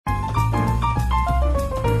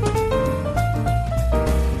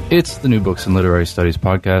It's the New Books in Literary Studies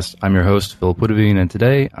podcast. I'm your host, Philip Woodavine, and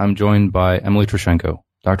today I'm joined by Emily Troscianko.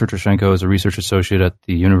 Dr. Troscianko is a research associate at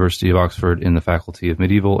the University of Oxford in the Faculty of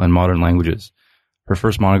Medieval and Modern Languages. Her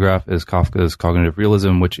first monograph is Kafka's Cognitive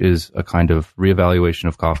Realism, which is a kind of reevaluation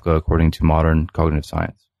of Kafka according to modern cognitive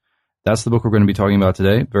science. That's the book we're going to be talking about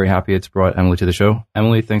today. Very happy it's brought Emily to the show.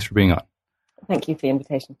 Emily, thanks for being on. Thank you for the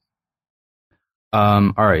invitation.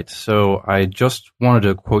 All right, so I just wanted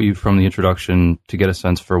to quote you from the introduction to get a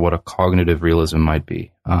sense for what a cognitive realism might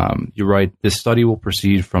be. You write, this study will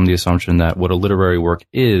proceed from the assumption that what a literary work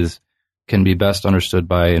is can be best understood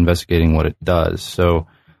by investigating what it does. So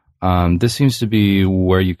this seems to be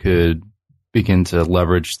where you could begin to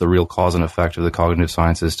leverage the real cause and effect of the cognitive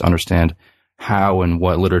sciences to understand how and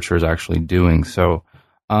what literature is actually doing. So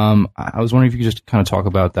I was wondering if you could just kind of talk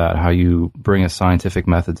about that, how you bring a scientific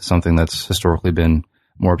method to something that's historically been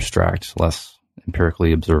more abstract, less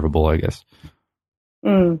empirically observable, I guess.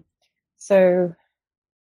 So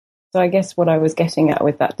I guess what I was getting at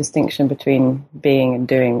with that distinction between being and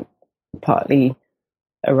doing partly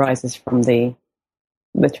arises from the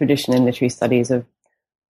tradition in literary studies of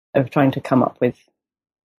trying to come up with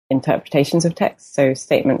interpretations of text, so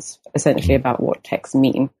statements essentially about what texts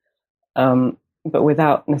mean. But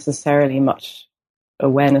without necessarily much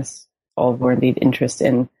awareness of, or indeed interest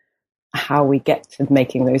in, how we get to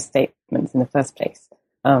making those statements in the first place.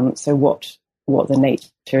 So what the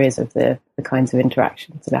nature is of the kinds of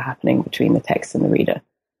interactions that are happening between the text and the reader.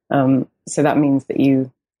 So that means that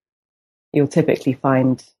you'll typically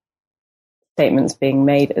find statements being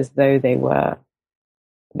made as though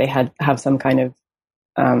they have some kind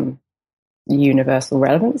of universal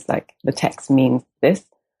relevance, like the text means this.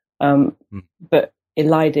 But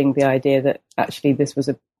eliding the idea that actually this was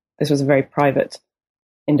a very private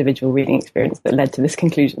individual reading experience that led to this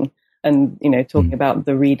conclusion, and talking about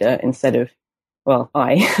the reader instead of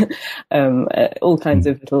I, all kinds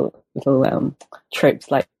of little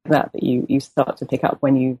tropes like that you start to pick up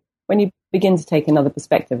when you begin to take another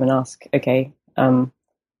perspective and ask, okay,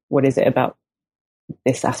 what is it about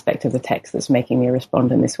this aspect of the text that's making me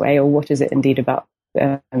respond in this way, or what is it indeed about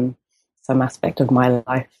some aspect of my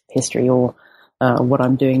life history or what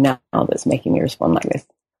I'm doing now that's making me respond like this.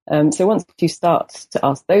 So once you start to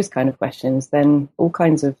ask those kind of questions, then all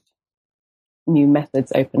kinds of new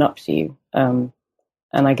methods open up to you. And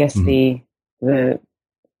I guess the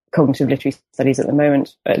cognitive literary studies at the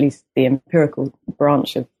moment, at least the empirical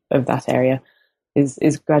branch of that area,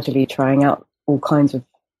 is gradually trying out all kinds of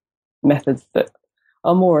methods that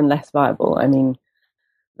are more and less viable. I mean,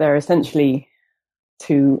 there are essentially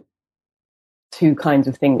two kinds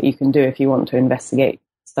of thing that you can do if you want to investigate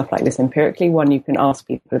stuff like this empirically. One, you can ask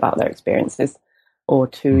people about their experiences, or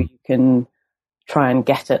two, you can try and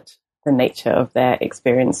get at the nature of their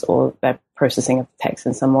experience or their processing of the text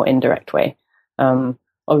in some more indirect way.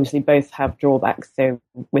 Obviously, both have drawbacks. So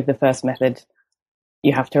with the first method,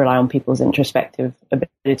 you have to rely on people's introspective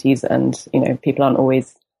abilities, and people aren't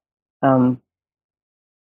always they're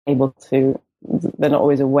not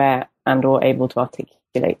always aware and or able to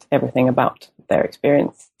articulate everything about their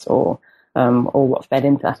experience or what fed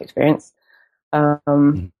into that experience. But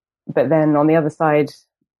then on the other side,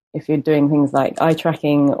 if you're doing things like eye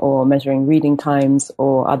tracking or measuring reading times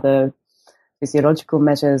or other physiological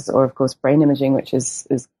measures, or of course brain imaging, which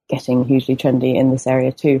is getting hugely trendy in this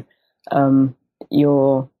area too,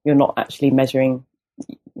 you're not actually measuring,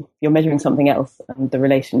 you're measuring something else, and the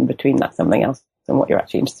relation between that something else and what you're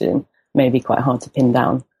actually interested in may be quite hard to pin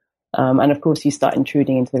down. And of course, you start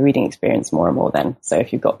intruding into the reading experience more and more then. So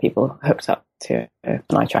if you've got people hooked up to an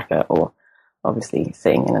eye tracker or obviously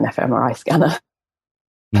sitting in an fMRI scanner,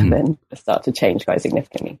 then they start to change quite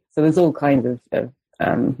significantly. So there's all kinds of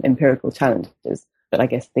empirical challenges. But I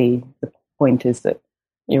guess the point is that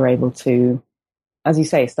you're able to, as you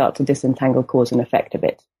say, start to disentangle cause and effect a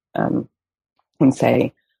bit, and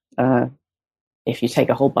say, if you take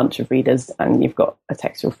a whole bunch of readers and you've got a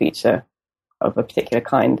textual feature of a particular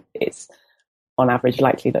kind, it's on average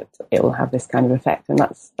likely that it will have this kind of effect. And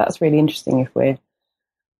that's really interesting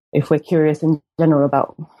if we're curious in general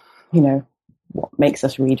about, what makes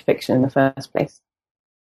us read fiction in the first place.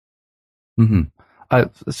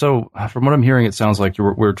 So from what I'm hearing, it sounds like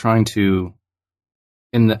we're trying to,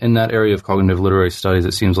 in that area of cognitive literary studies,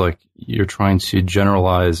 it seems like you're trying to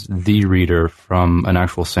generalize the reader from an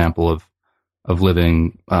actual sample of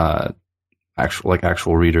living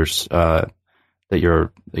actual readers that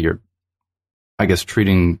you're I guess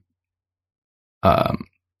treating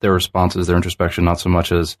their responses, their introspection, not so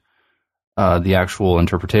much as the actual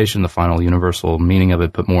interpretation, the final universal meaning of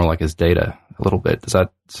it, but more like as data a little bit. Does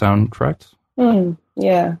that sound correct?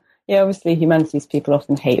 Yeah, Yeah, obviously humanities people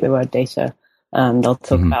often hate the word data, and they'll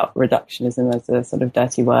talk about reductionism as a sort of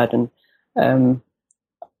dirty word. And um,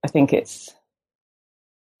 I think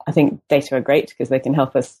data are great because they can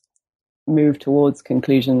help us move towards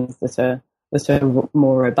conclusions that are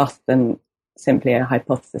more robust than simply a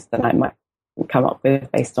hypothesis that I might come up with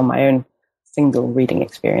based on my own single reading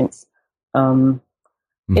experience.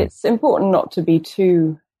 It's important not to be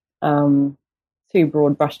too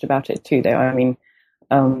broad brushed about it too, though. I mean,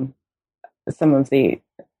 some of the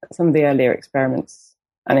earlier experiments,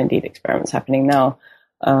 and indeed experiments happening now,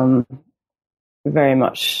 very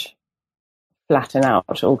much flatten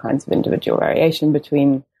out all kinds of individual variation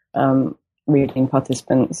between reading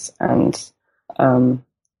participants, and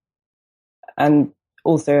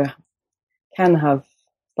also can have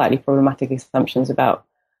slightly problematic assumptions about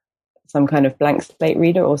some kind of blank slate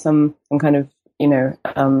reader, or some kind of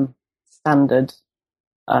standard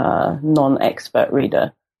non-expert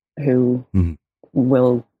reader who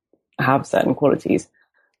will have certain qualities,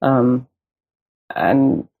 and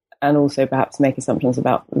also perhaps make assumptions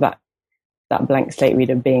about that blank slate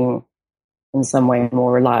reader being in some way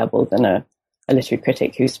more reliable than a literary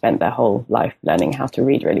critic who spent their whole life learning how to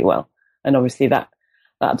read really well. And obviously that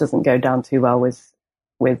doesn't go down too well with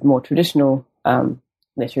more traditional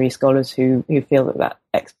literary scholars who feel that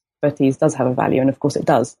expertise does have a value, and of course it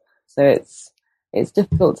does. So it's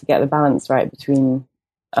difficult to get the balance right between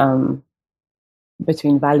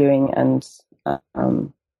valuing and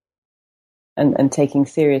taking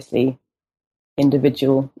seriously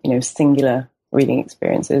individual, singular reading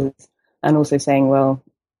experiences, and also saying, well,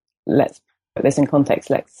 let's put this in context.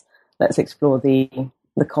 Let's explore the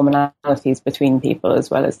commonalities between people as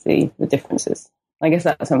well as the differences. I guess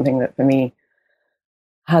that's something that for me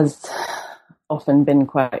has often been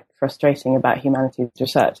quite frustrating about humanities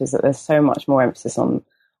research, is that there's so much more emphasis on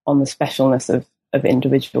the specialness of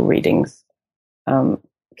individual readings,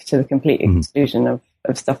 to the complete exclusion of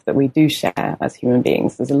stuff that we do share as human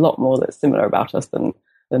beings. There's a lot more that's similar about us than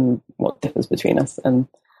what differs between us, and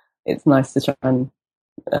it's nice to try and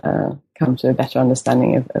come to a better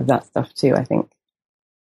understanding of that stuff too, I think.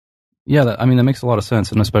 Yeah, that makes a lot of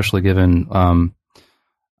sense, and especially given,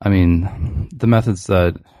 the methods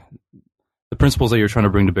the principles that you're trying to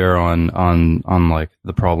bring to bear on like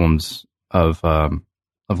the problems of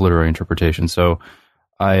literary interpretation. So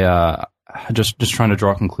I just trying to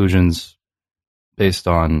draw conclusions based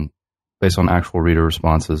on actual reader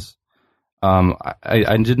responses.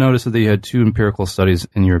 I did notice that you had 2 empirical studies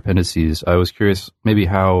in your appendices. I was curious maybe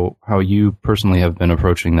how you personally have been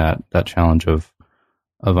approaching that challenge of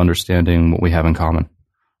understanding what we have in common.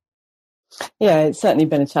 Yeah, it's certainly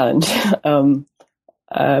been a challenge.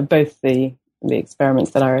 Both the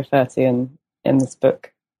experiments that I refer to in this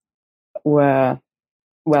book were,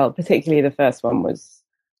 well, particularly the first one was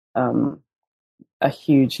a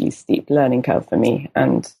hugely steep learning curve for me.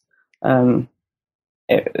 And so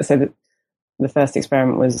the first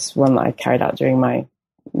experiment was one that I carried out during my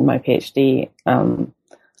PhD.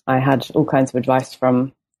 I had all kinds of advice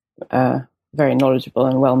from very knowledgeable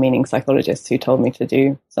and well-meaning psychologists who told me to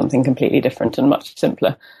do something completely different and much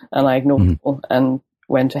simpler. And I ignored them all and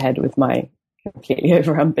went ahead with my completely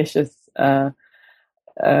overambitious.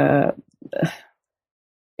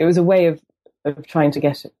 It was a way of trying to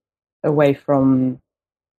get away from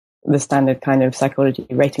the standard kind of psychology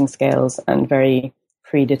rating scales and very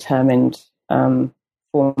predetermined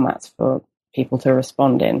formats for people to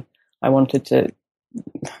respond in. I wanted to,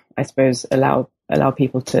 I suppose, allow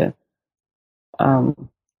people to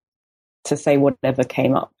say whatever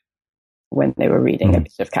came up when they were reading a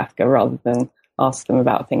bit of Kafka, rather than ask them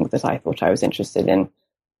about things that I thought I was interested in.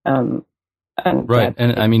 Right.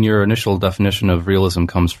 And your initial definition of realism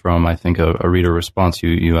comes from, I think, a reader response.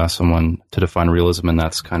 You asked someone to define realism, and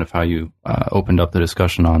that's kind of how you opened up the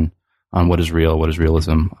discussion on what is real, what is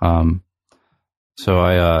realism. So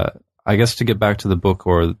I guess to get back to the book,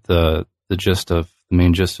 or the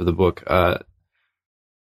main gist of the book,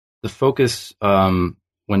 the focus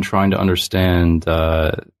when trying to understand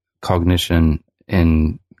cognition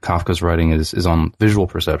in Kafka's writing is on visual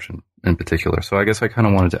perception in particular. So I guess I kind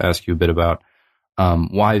of wanted to ask you a bit about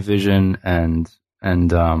why vision, and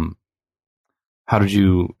how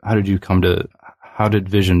did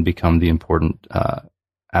vision become the important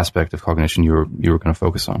aspect of cognition you were going to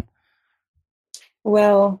focus on?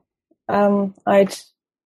 Well, I'd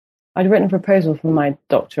written a proposal for my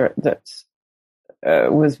doctorate that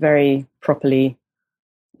was very properly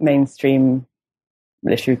mainstream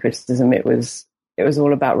literary criticism. It was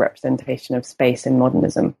all about representation of space in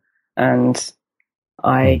modernism, and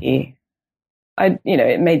I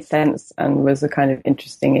it made sense and was a kind of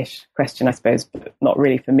interesting-ish question, I suppose, but not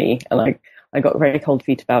really for me. And I got very cold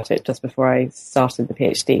feet about it just before I started the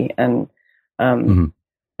PhD, and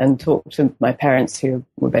talked to my parents, who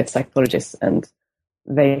were both psychologists, and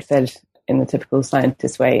they said, in the typical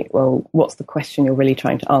scientist way, well, what's the question you're really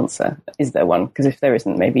trying to answer? Is there one? Because if there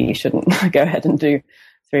isn't, maybe you shouldn't go ahead and do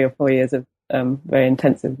 3 or 4 years of very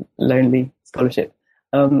intensive, lonely scholarship.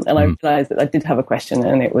 And I realized that I did have a question,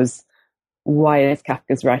 and it was, why is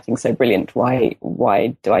Kafka's writing so brilliant?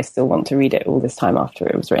 Why do I still want to read it all this time after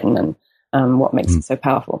it was written? And what makes it so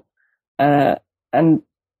powerful? And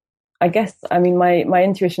I guess, I mean, my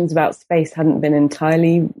intuitions about space hadn't been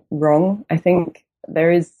entirely wrong. I think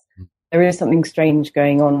there is something strange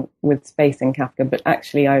going on with space in Kafka, but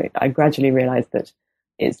actually I gradually realized that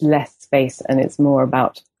it's less space and it's more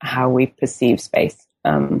about how we perceive space.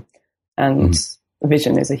 And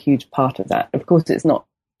vision is a huge part of that. Of course, it's not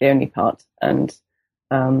the only part, and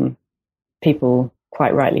people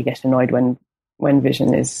quite rightly get annoyed when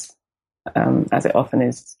vision is, as it often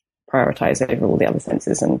is, prioritized over all the other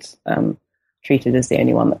senses and treated as the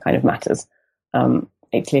only one that kind of matters.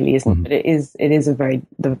 It clearly isn't, but it is a very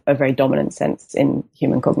dominant sense in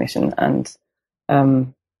human cognition, and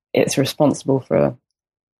it's responsible for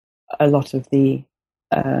a lot of the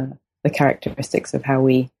characteristics of how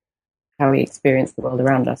we experience the world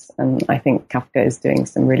around us. And I think Kafka is doing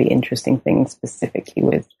some really interesting things, specifically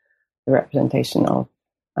with the representation of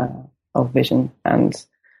vision and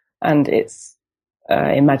its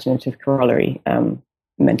imaginative corollary,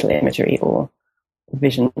 mental imagery, or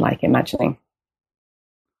vision-like imagining.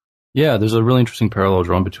 Yeah, there's a really interesting parallel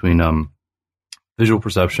drawn between visual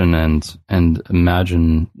perception and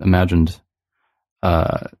imagined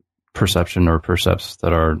perception, or percepts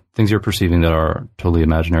that are things you're perceiving that are totally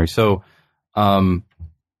imaginary. So, I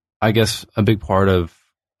guess a big part of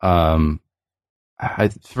for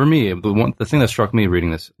me, the thing that struck me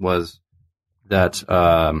reading this was that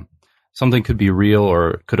something could be real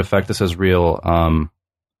or could affect us as real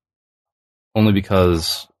only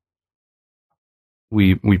because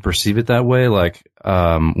we perceive it that way. Like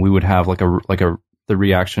we would have the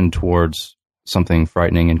reaction towards something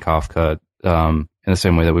frightening in Kafka in the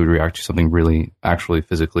same way that we would react to something really actually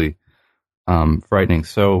physically frightening.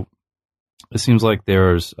 So it seems like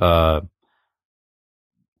there's the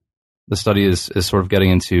study is sort of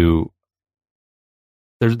getting into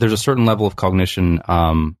there's a certain level of cognition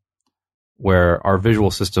where our visual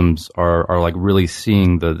systems are like really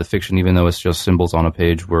seeing the fiction, even though it's just symbols on a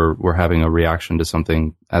page. We're having a reaction to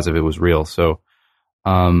something as if it was real. So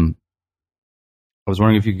I was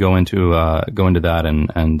wondering if you could go into that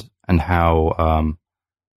and how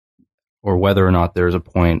or whether or not there's a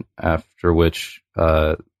point after which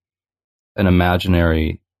an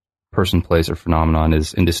imaginary person, place, or phenomenon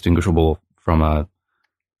is indistinguishable from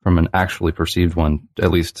an actually perceived one,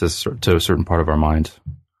 at least to a certain part of our mind.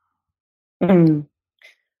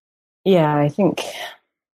 Yeah,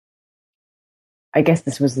 I guess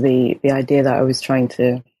this was the idea that I was trying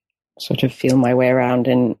to sort of feel my way around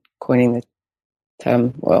in coining the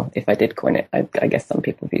term. Well, if I did coin it, I guess some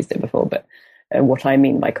people have used it before, but what I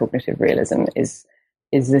mean by cognitive realism is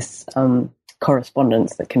this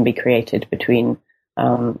correspondence that can be created between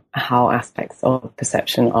how aspects of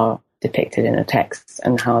perception are depicted in a text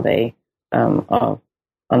and how they are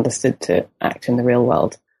understood to act in the real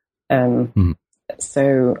world.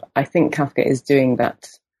 So I think Kafka is doing that,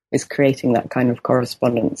 is creating that kind of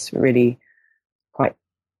correspondence really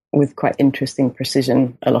with quite interesting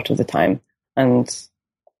precision a lot of the time. And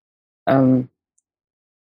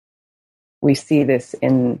we see this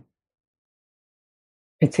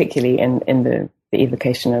particularly in the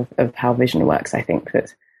evocation of how vision works. I think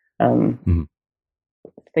that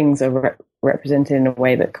things are represented in a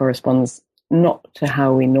way that corresponds not to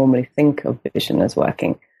how we normally think of vision as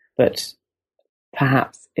working, but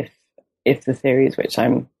perhaps if the theories which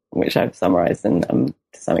I've summarized and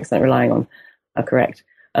to some extent relying on are correct,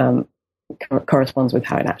 corresponds with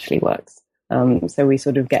how it actually works. So we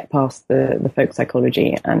sort of get past the folk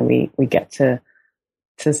psychology and we get to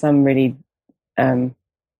some really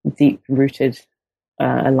deep-rooted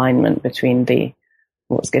alignment between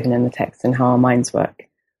what's given in the text and how our minds work.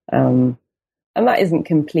 And that isn't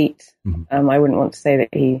complete. I wouldn't want to say that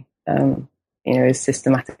he is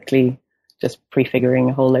systematically just prefiguring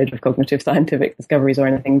a whole load of cognitive scientific discoveries or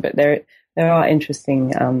anything, but there are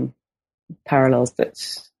interesting parallels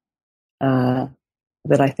that I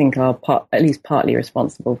think are at least partly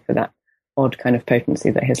responsible for that odd kind of potency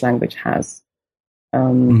that his language has.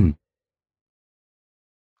 So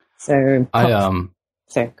go on.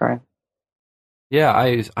 Yeah,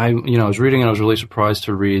 I was reading and I was really surprised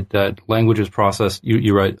to read that language is processed.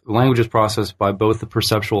 You're right. Language is processed by both the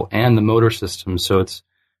perceptual and the motor system. So it's,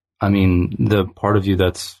 I mean, the part of you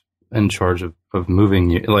that's in charge of moving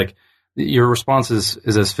you, like your response is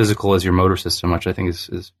as physical as your motor system, which I think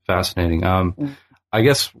is fascinating. I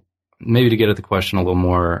guess maybe to get at the question a little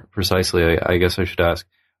more precisely, I guess I should ask,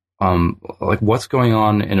 like what's going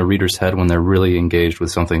on in a reader's head when they're really engaged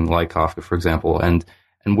with something like Kafka, for example, and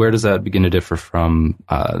where does that begin to differ from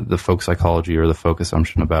the folk psychology or the folk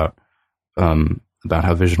assumption about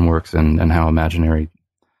how vision works and how imagination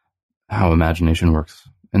works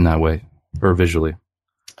in that way or visually?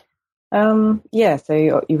 Yeah,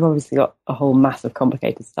 so you've obviously got a whole mass of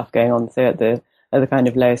complicated stuff going on. So at the kind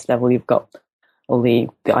of lowest level, you've got all the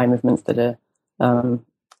eye movements that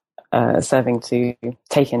are serving to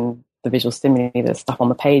take in the visual stimuli, the stuff on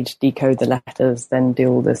the page, decode the letters, then do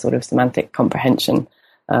all the sort of semantic comprehension.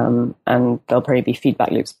 And there'll probably be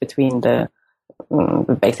feedback loops between the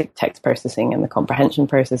basic text processing and the comprehension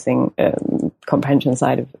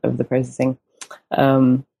side of the processing.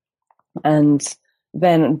 And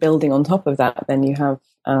then building on top of that, then you have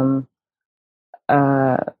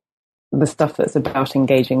the stuff that's about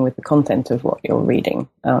engaging with the content of what you're reading.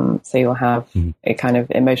 So you'll have a kind of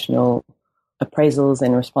emotional appraisals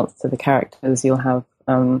in response to the characters. You'll have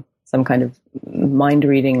some kind of mind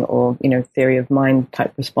reading or, theory of mind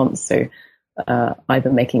type response. So either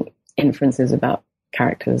making inferences about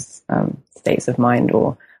characters' states of mind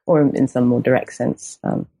or in some more direct sense,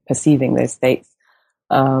 perceiving those states.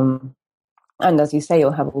 And as you say,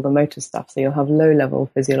 you'll have all the motor stuff. So you'll have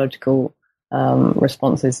low-level physiological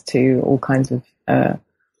responses to all kinds of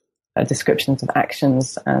descriptions of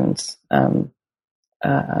actions and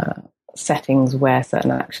settings where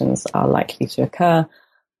certain actions are likely to occur.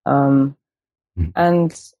 And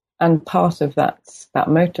part of that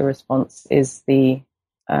motor response is the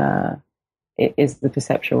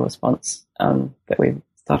perceptual response that we've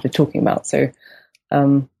started talking about. So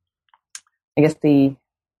I guess the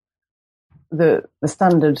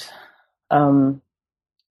standard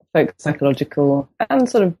folk psychological and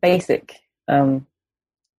sort of basic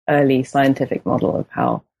early scientific model of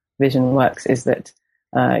how vision works is that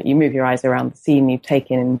you move your eyes around the scene, you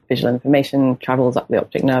take in visual information, travels up the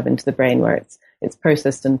optic nerve into the brain where it's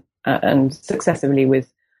processed and successively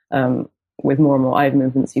with more and more eye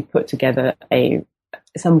movements, you put together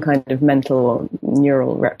some kind of mental or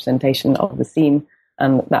neural representation of the scene,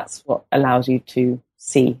 and that's what allows you to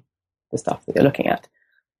see the stuff that you're looking at.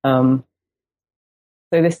 So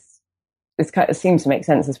this kind of seems to make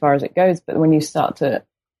sense as far as it goes, but when you start to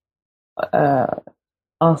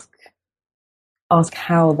ask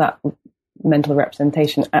how that mental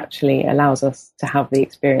representation actually allows us to have the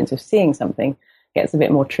experience of seeing something, gets a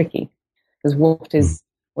bit more tricky. Because what is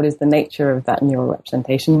the nature of that neural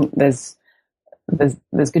representation? There's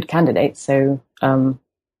good candidates. So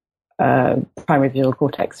primary visual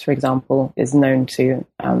cortex, for example, is known to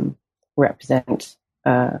represent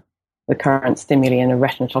the current stimuli in a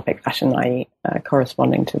retinotopic fashion, i.e.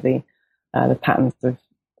 Corresponding to the patterns of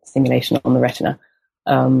stimulation on the retina.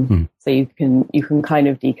 So you can kind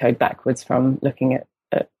of decode backwards from looking at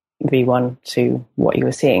V1 to what you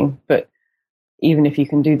were seeing. But even if you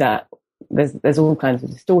can do that, there's all kinds of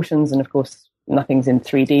distortions, and of course nothing's in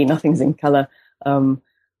 3D, nothing's in color. You're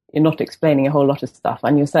not explaining a whole lot of stuff,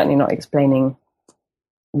 and you're certainly not explaining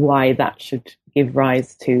why that should give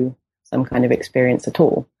rise to some kind of experience at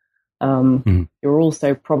all. You're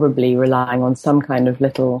also probably relying on some kind of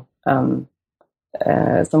little some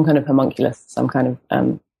kind of homunculus, some kind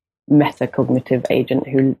of metacognitive agent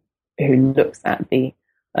who looks at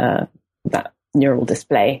that neural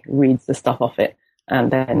display, reads the stuff off it, and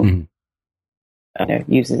then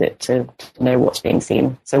uses it to know what's being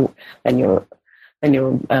seen. So then you're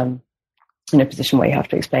in a position where you have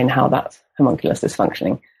to explain how that homunculus is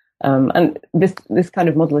functioning. And this kind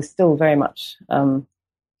of model is still very much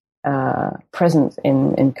present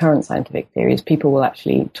in current scientific theories. People will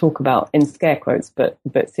actually talk about, in scare quotes, but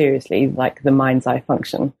seriously, like the mind's eye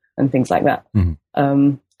function and things like that.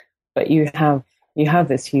 But you have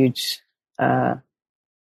this huge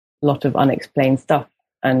lot of unexplained stuff,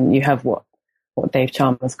 and you have what Dave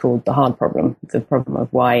Chalmers called the hard problem, the problem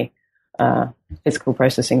of why physical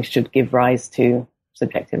processing should give rise to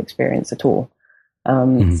subjective experience at all.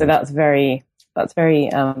 So that's very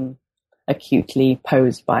acutely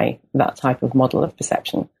posed by that type of model of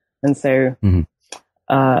perception. And so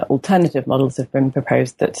alternative models have been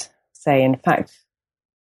proposed that say, in fact,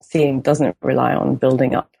 seeing doesn't rely on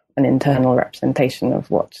building up an internal representation of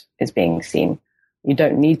what is being seen. You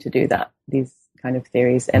don't need to do that. These kind of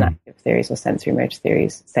theories, enactive theories or sensory motor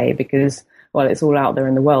theories say, because well, it's all out there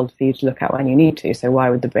in the world for you to look at when you need to. So why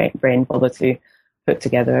would the brain bother to put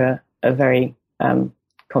together a very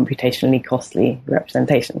computationally costly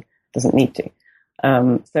representation? It doesn't need to.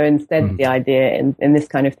 So instead, the idea in this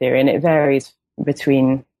kind of theory, and it varies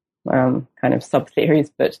between kind of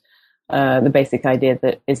sub-theories, but the basic idea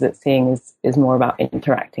is that seeing is more about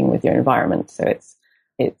interacting with your environment. So it's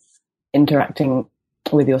interacting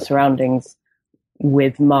with your surroundings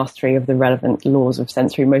with mastery of the relevant laws of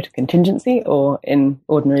sensory motor contingency, or in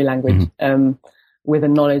ordinary language, with a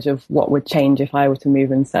knowledge of what would change if I were to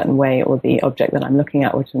move in a certain way, or the object that I'm looking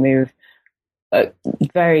at were to move.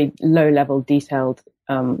 Very low-level, detailed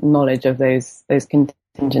knowledge of those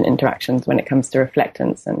contingent interactions when it comes to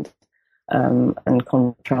reflectance and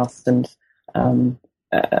contrast and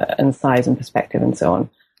size and perspective and so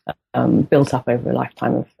on, built up over a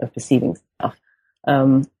lifetime of perceiving stuff.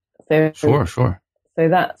 Sure. So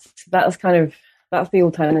that's the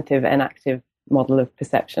alternative enactive model of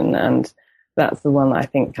perception, and that's the one that I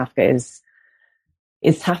think Kafka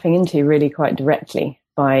is tapping into really quite directly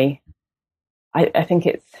by. I think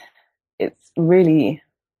it's really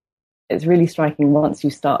striking once you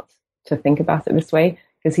start to think about it this way,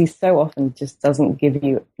 because he so often just doesn't give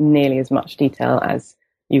you nearly as much detail as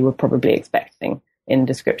you were probably expecting in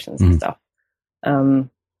descriptions and stuff. And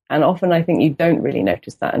often I think you don't really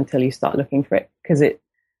notice that until you start looking for it, because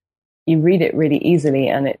you read it really easily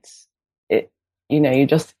and you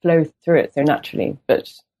just flow through it so naturally.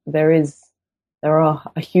 But there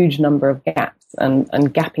are a huge number of gaps, and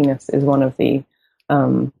gappiness is one of the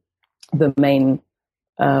main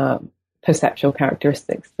perceptual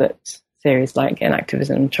characteristics that theories like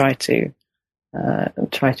enactivism try to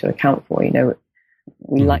account for.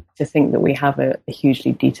 We like to think that we have a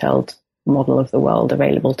hugely detailed model of the world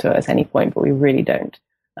available to us at any point, but we really don't.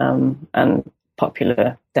 And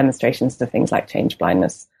popular demonstrations to things like change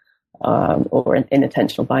blindness, or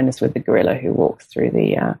inattentional blindness with the gorilla who walks through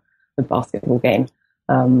the basketball game.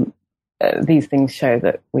 These things show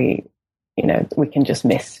that we can just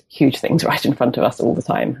miss huge things right in front of us all the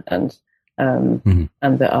time, and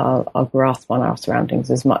that our grasp on our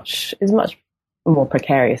surroundings is much more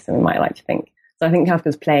precarious than we might like to think. So I think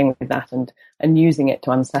Kafka's playing with that and using it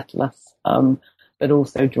to unsettle us, but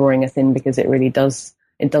also drawing us in, because it really does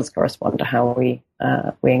correspond to how we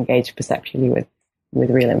engage perceptually with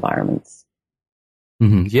real environments.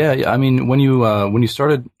 Mm-hmm. Yeah. I mean, when you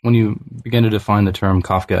began to define the term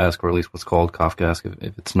Kafkaesque, or at least what's called Kafkaesque,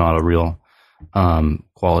 if it's not a real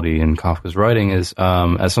quality in Kafka's writing, is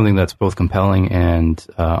as something that's both compelling and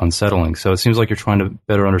unsettling. So it seems like you're trying to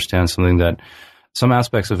better understand some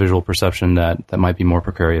aspects of visual perception that might be more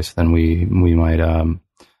precarious than we might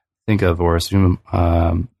think of or assume.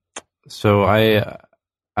 So I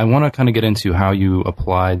want to kind of get into how you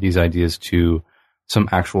apply these ideas to some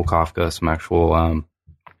actual Kafka, some actual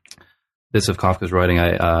bits of Kafka's writing.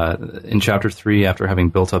 In chapter 3, after having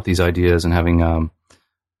built up these ideas and having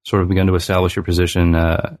sort of begun to establish your position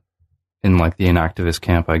in like the enactivist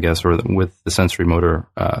camp, I guess, or with the sensory motor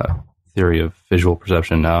theory of visual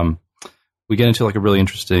perception, we get into like a really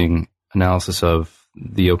interesting analysis of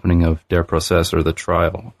the opening of Der Prozess, or the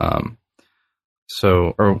trial. Is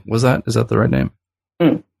that the right name?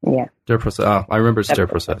 Yeah. Der Prozess. I remember it's Der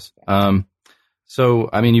Prozess. So,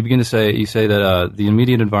 I mean, you say that the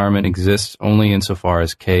immediate environment exists only insofar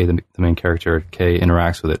as K, the main character, K,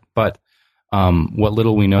 interacts with it. But what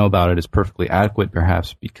little we know about it is perfectly adequate,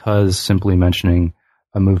 perhaps, because simply mentioning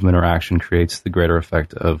a movement or action creates a greater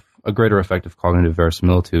effect of cognitive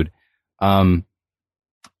verisimilitude.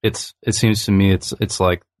 It seems to me it's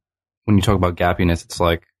like when you talk about gappiness, it's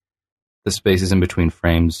like the spaces in between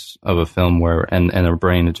frames of a film and our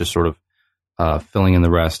brain is just sort of filling in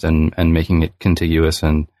the rest and making it contiguous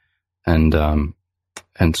and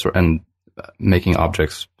making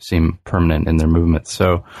objects seem permanent in their movement.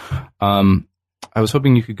 So I was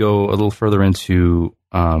hoping you could go a little further into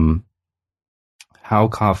how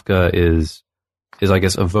Kafka is I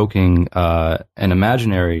guess evoking an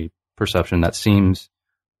imaginary perception that seems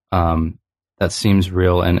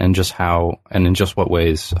real, and just how and in just what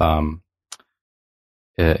ways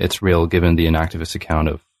it's real, given the enactivist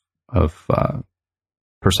account of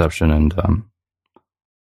perception and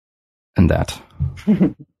that.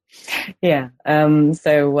 Yeah.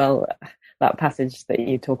 So that passage that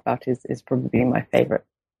you talk about is probably my favorite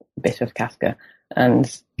bit of Kafka, and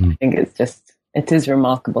I think it is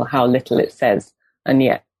remarkable how little it says, and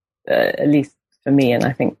yet at least for me, and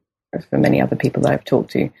I think for many other people that I've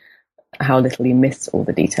talked to, how little you miss all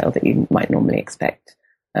the detail that you might normally expect.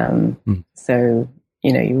 So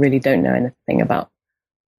you really don't know anything about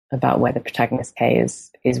where the protagonist K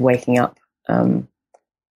is waking up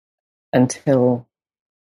until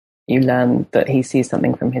you learn that he sees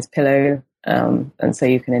something from his pillow, and so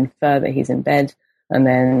you can infer that he's in bed. And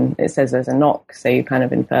then it says there's a knock, so you kind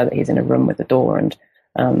of infer that he's in a room with a door, and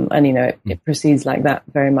it proceeds like that,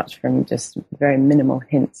 very much from just very minimal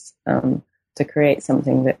hints to create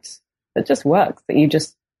something that just works, that you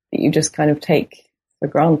just kind of take for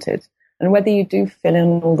granted. And whether you do fill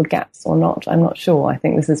in all the gaps or not, I'm not sure. I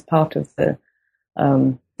think this is part of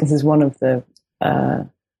this is one of the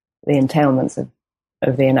entailments of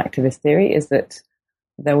the enactivist theory, is that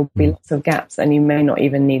there will be lots of gaps, and you may not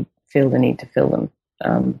even feel the need to fill them.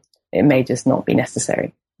 It may just not be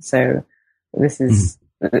necessary. So this is,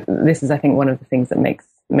 I think, one of the things that makes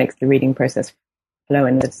the reading process flow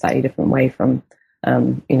in a slightly different way from,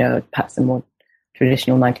 perhaps a more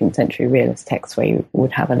traditional 19th century realist text where you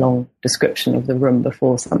would have a long description of the room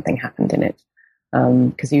before something happened in it.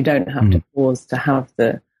 Because you don't have to pause to have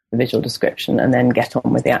the visual description and then get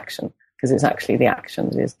on with the action, because it's actually the action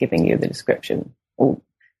that is giving you the description.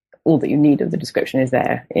 All that you need of the description is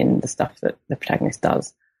there in the stuff that the protagonist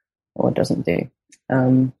does or doesn't do.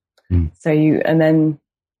 So and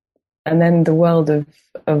then the world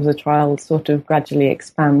of the trial sort of gradually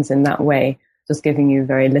expands in that way, just giving you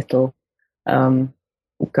very little,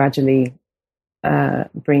 gradually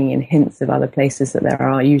bringing in hints of other places that there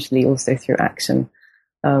are, usually also through action,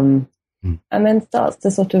 and then starts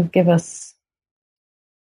to sort of give us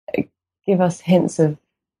hints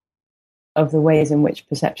of the ways in which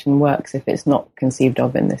perception works if it's not conceived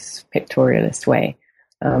of in this pictorialist way.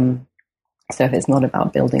 So if it's not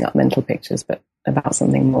about building up mental pictures, but about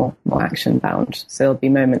something more action bound. So there'll be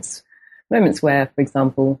moments where, for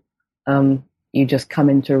example, you just come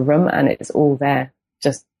into a room and it's all there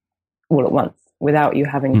just all at once, without you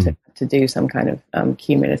having to do some kind of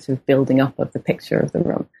cumulative building up of the picture of the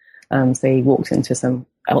room. So he walks into some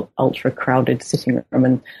ultra crowded sitting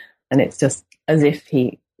room, and it's just as if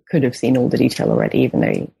he could have seen all the detail already, even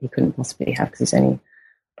though he couldn't possibly have, because he's only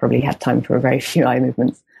probably had time for a very few eye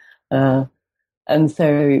movements. And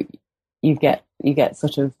so you get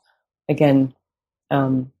sort of, again,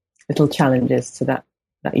 little challenges to that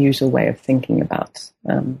usual way of thinking about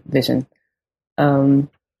vision. And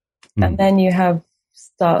then you have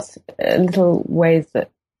little ways that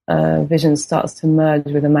vision starts to merge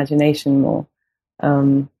with imagination more.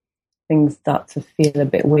 Things start to feel a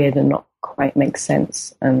bit weird and not quite make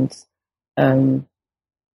sense. And for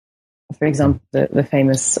example, the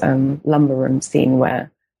famous lumber room scene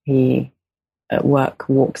where he at work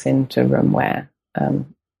walks into a room where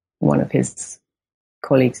one of his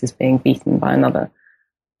colleagues is being beaten by another,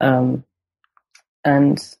 and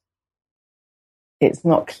it's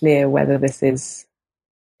not clear whether this is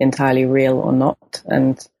entirely real or not.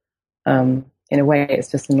 And in a way,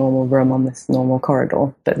 it's just a normal room on this normal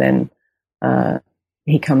corridor. But then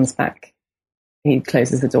he comes back, he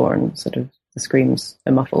closes the door, and sort of the screams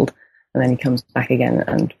are muffled. And then he comes back again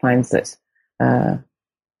and finds that,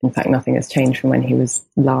 in fact, nothing has changed from when he was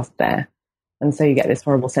last there. And so you get this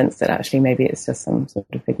horrible sense that actually maybe it's just some sort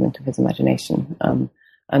of figment of his imagination.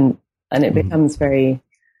 And it becomes very,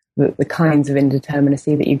 the kinds of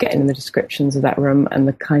indeterminacy that you get in the descriptions of that room, and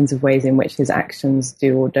the kinds of ways in which his actions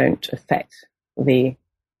do or don't affect the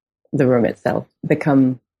room itself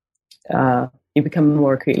you become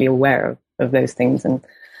more acutely aware of those things and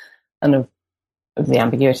of the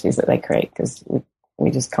ambiguities that they create, because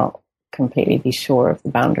we just can't completely be sure of the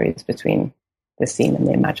boundaries between the seen and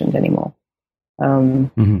the imagined anymore.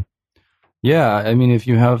 Yeah, I mean, if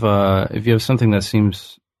you have something that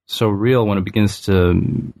seems so real, when it begins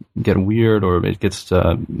to get weird, or it gets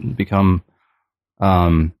to become,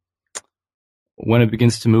 when it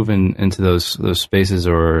begins to move into those spaces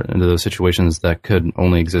or into those situations that could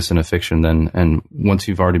only exist in a fiction, and once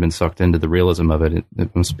you've already been sucked into the realism of it,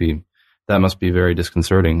 that must be very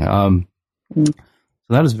disconcerting. So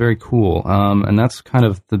that is very cool, and that's kind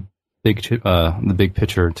of the big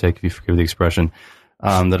picture take, if you forgive the expression,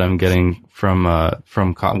 that I'm getting from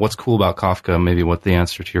what's cool about Kafka. Maybe what the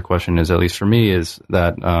answer to your question is, at least for me, is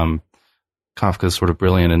that Kafka is sort of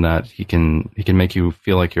brilliant in that he can make you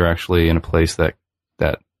feel like you're actually in a place that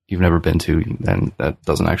you've never been to, and that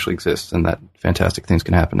doesn't actually exist, and that fantastic things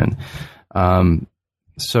can happen in.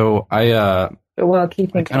 So while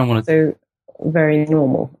keeping it so very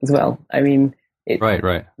normal as well. I mean,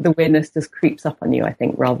 right. The weirdness just creeps up on you, I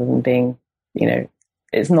think, rather than being,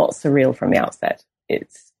 it's not surreal from the outset.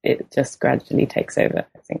 It just gradually takes over,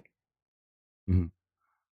 I think.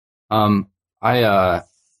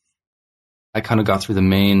 I kind of got through the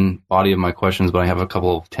main body of my questions, but I have a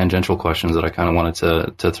couple of tangential questions that I kind of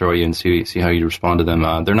wanted to throw at you and see how you respond to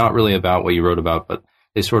them. They're not really about what you wrote about, but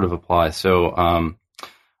they sort of apply. So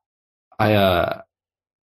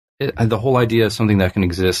the whole idea of something that can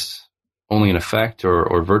exist only in effect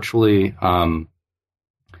or virtually,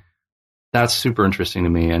 that's super interesting to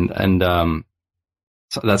me. And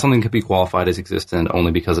so that's something that could be qualified as existent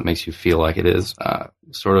only because it makes you feel like it is.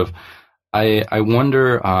 I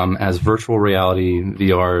wonder, as virtual reality,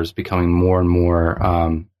 VR is becoming more and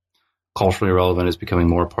more culturally relevant, is becoming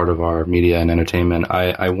more part of our media and entertainment.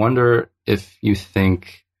 I wonder if you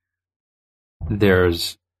think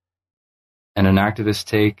there's an activist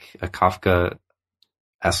take, a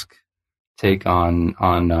Kafka-esque take on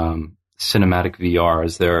cinematic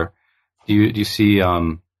VR. Do you see?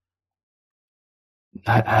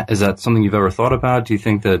 Is that something you've ever thought about? Do you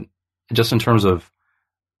think that, just in terms of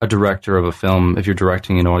a director of a film, if you're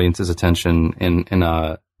directing an audience's attention in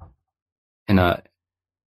a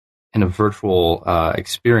virtual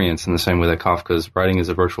experience, in the same way that Kafka's writing is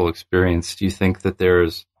a virtual experience, do you think that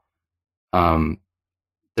there's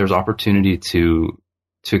opportunity to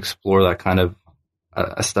explore that kind of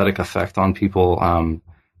aesthetic effect on people? Do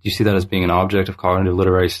you see that as being an object of cognitive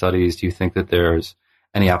literary studies? Do you think that there's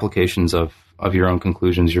any applications of your own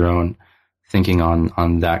conclusions, your own thinking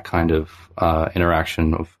on that kind of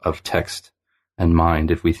interaction of text and mind,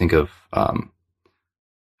 if we think of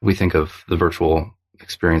the virtual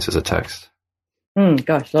experience as a text?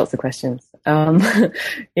 Gosh, lots of questions.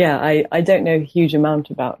 Yeah, I don't know a huge amount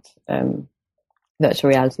about virtual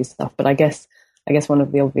reality stuff, but I guess one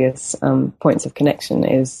of the obvious points of connection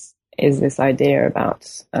is this idea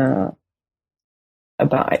about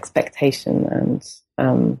expectation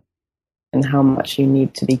and how much you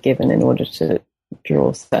need to be given in order to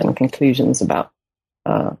draw certain conclusions about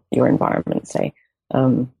your environment, say.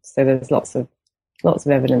 So there's lots of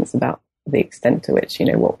evidence about the extent to which,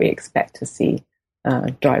 what we expect to see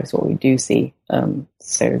drives what we do see.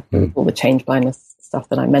 So all the change blindness stuff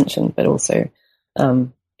that I mentioned, but also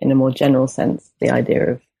in a more general sense, the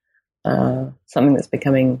idea of something that's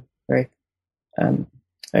becoming very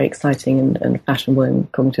exciting and fashionable in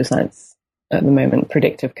cognitive science at the moment,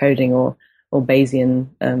 predictive coding or Bayesian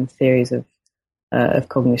theories of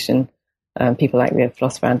cognition. People like the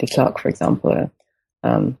philosopher Andy Clark, for example,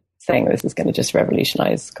 are saying this is going to just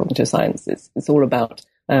revolutionize cognitive science. It's all about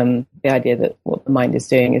the idea that what the mind is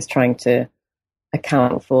doing is trying to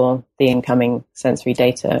account for the incoming sensory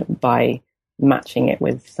data by matching it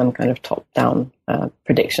with some kind of top-down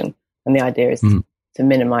prediction. And the idea is to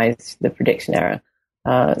minimize the prediction error.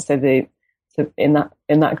 So in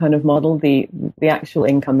that kind of model, the actual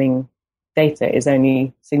incoming data is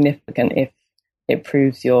only significant if it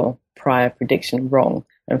proves your prior prediction wrong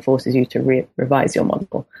and forces you to revise your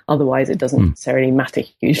model. Otherwise, it doesn't necessarily matter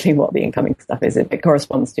hugely what the incoming stuff is. If it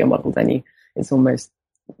corresponds to your model, then it's almost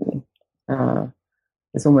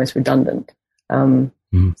redundant.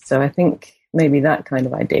 So I think maybe that kind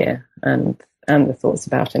of idea and the thoughts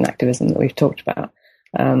about inactivism that we've talked about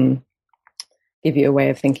give you a way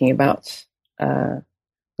of thinking about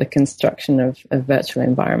the construction of virtual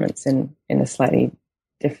environments in a slightly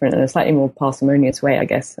different and a slightly more parsimonious way, I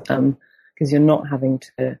guess, because you're not having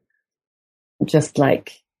to, just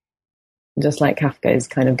like Kafka is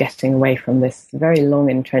kind of getting away from this very long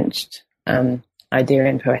entrenched idea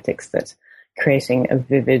in poetics that creating a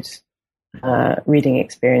vivid reading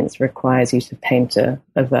experience requires you to paint a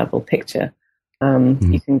verbal picture.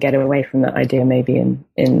 You can get away from that idea maybe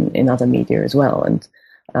in other media as well, and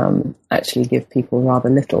actually give people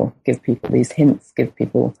rather little, give people these hints, give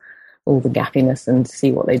people all the gappiness and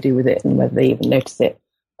see what they do with it and whether they even notice it.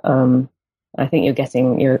 I think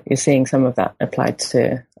you're seeing some of that applied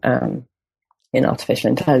to in artificial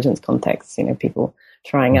intelligence contexts, people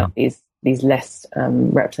trying out these less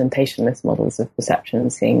representationless models of perception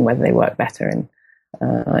and seeing whether they work better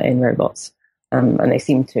in robots. And it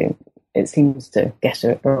seems to get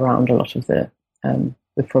around a lot of the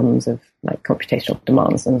problems of like computational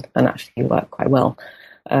demands and actually work quite well.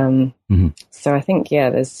 So I think,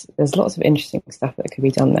 there's lots of interesting stuff that could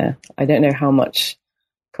be done there. I don't know how much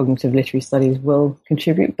cognitive literary studies will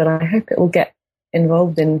contribute, but I hope it will get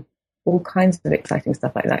involved in all kinds of exciting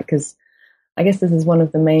stuff like that, because I guess this is one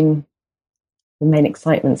of the main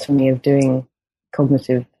excitements for me of doing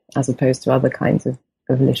cognitive as opposed to other kinds of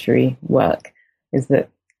literary work, is that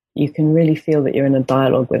you can really feel that you're in a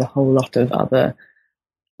dialogue with a whole lot of other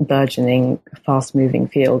burgeoning, fast-moving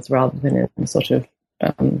fields rather than in sort of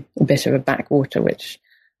a bit of a backwater, which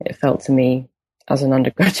it felt to me as an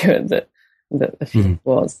undergraduate that the field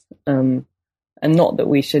was. And not that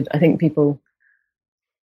we should, I think people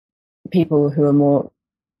who are more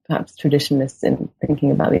perhaps traditionalists in thinking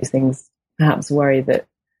about these things perhaps worry that,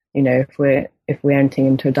 if we're entering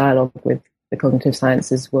into a dialogue with the cognitive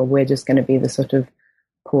sciences, well, we're just going to be the sort of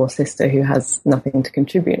poor sister who has nothing to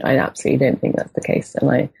contribute. I absolutely don't think that's the case.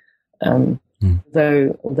 And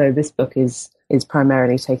although this book is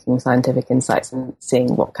primarily taking scientific insights and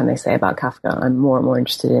seeing what can they say about Kafka, I'm more and more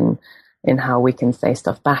interested in how we can say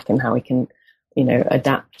stuff back and how we can,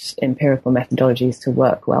 adapt empirical methodologies to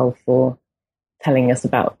work well for telling us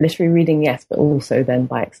about literary reading, yes, but also then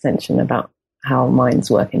by extension about how minds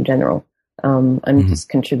work in general, and just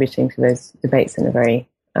contributing to those debates in a very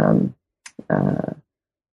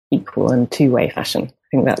equal and two-way fashion. I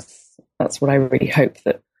think that's what I really hope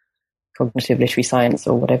that cognitive literary science,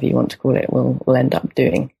 or whatever you want to call it, will end up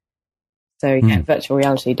doing. So virtual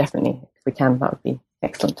reality, definitely, if we can, that would be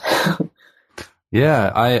excellent.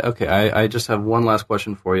 Yeah, I just have one last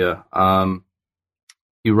question for you.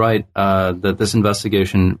 You write that this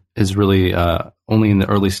investigation is really only in the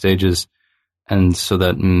early stages, and so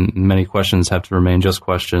that many questions have to remain just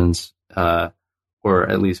questions, or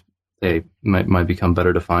at least they might become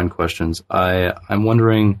better defined questions. I'm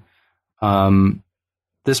wondering,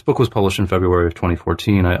 this book was published in February of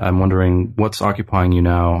 2014. I'm wondering what's occupying you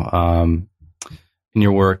now in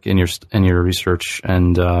your work, in your research,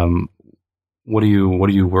 and what are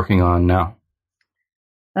you working on now?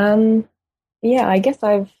 Yeah, I guess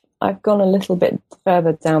I've gone a little bit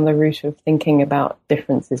further down the route of thinking about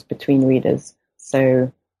differences between readers.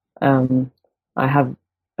 So I have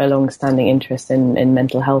a long-standing interest in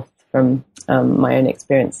mental health from my own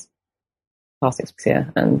experience, past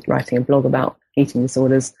experience, and writing a blog about eating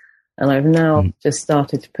disorders. And I've now just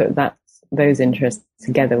started to put those interests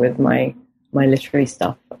together with my literary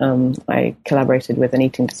stuff. I collaborated with an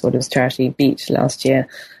eating disorders charity, Beach, last year,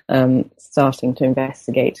 starting to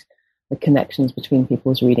investigate the connections between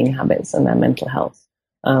people's reading habits and their mental health,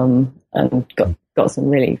 and got some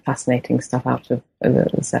really fascinating stuff out of the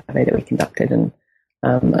survey that we conducted. And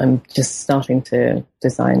I'm just starting to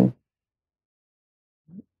design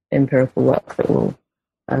empirical work that will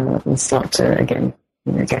start to again,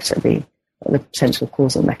 get at the potential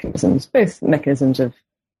causal mechanisms, both mechanisms of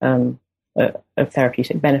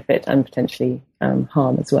therapeutic benefit and potentially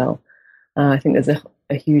harm as well. I think there's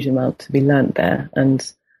a huge amount to be learnt there,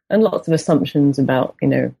 and lots of assumptions about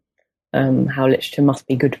how literature must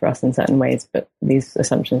be good for us in certain ways, but these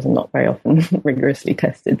assumptions are not very often rigorously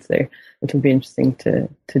tested. So it'll be interesting to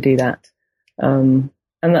do that, and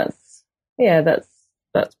that's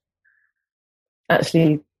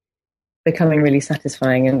actually becoming really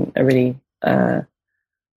satisfying and a really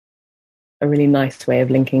nice way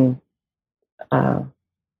of linking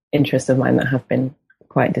interests of mine that have been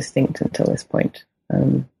quite distinct until this point.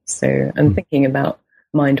 Thinking about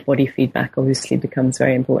mind-body feedback obviously becomes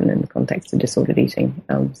very important in the context of disordered eating.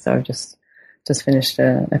 So I've just finished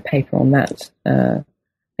a paper on that,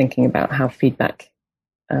 thinking about how feedback,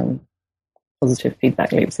 positive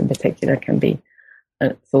feedback loops in particular, can be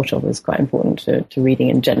thought of as quite important to reading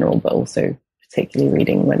in general, but also particularly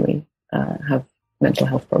reading when we have mental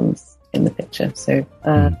health problems in the picture. So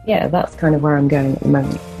that's kind of where I'm going at the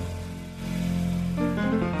moment.